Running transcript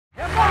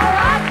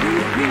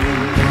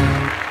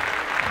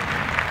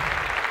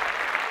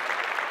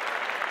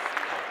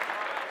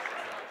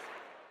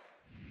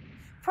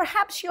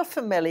Perhaps you're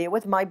familiar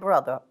with my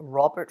brother,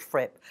 Robert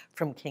Fripp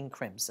from King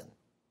Crimson.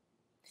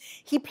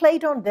 He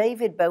played on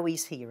David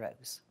Bowie's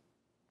Heroes,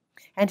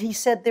 and he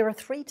said there are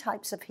three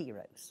types of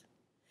heroes.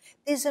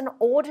 There's an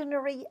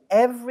ordinary,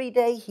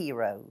 everyday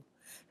hero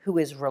who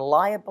is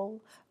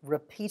reliable,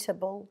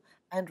 repeatable,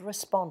 and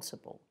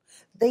responsible.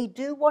 They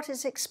do what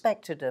is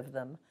expected of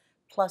them,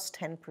 plus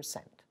 10%,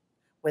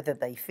 whether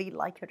they feel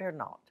like it or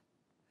not.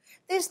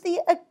 There's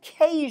the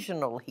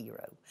occasional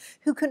hero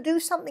who can do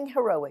something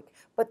heroic,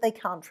 but they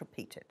can't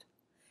repeat it.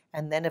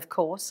 And then, of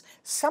course,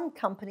 some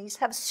companies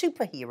have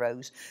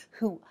superheroes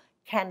who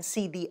can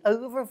see the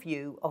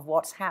overview of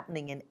what's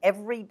happening in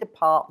every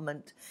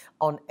department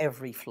on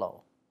every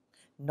floor.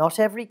 Not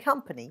every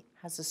company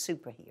has a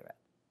superhero.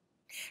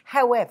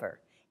 However,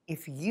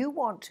 if you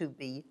want to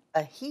be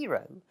a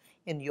hero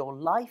in your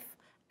life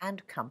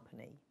and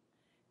company,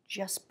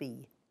 just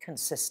be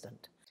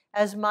consistent.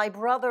 As my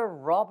brother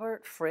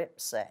Robert Fripp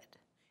said,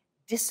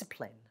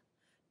 discipline,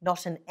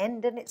 not an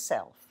end in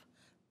itself,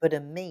 but a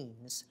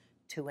means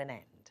to an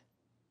end.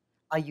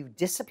 Are you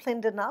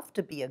disciplined enough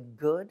to be a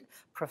good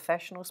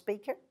professional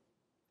speaker?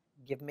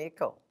 Give me a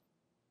call.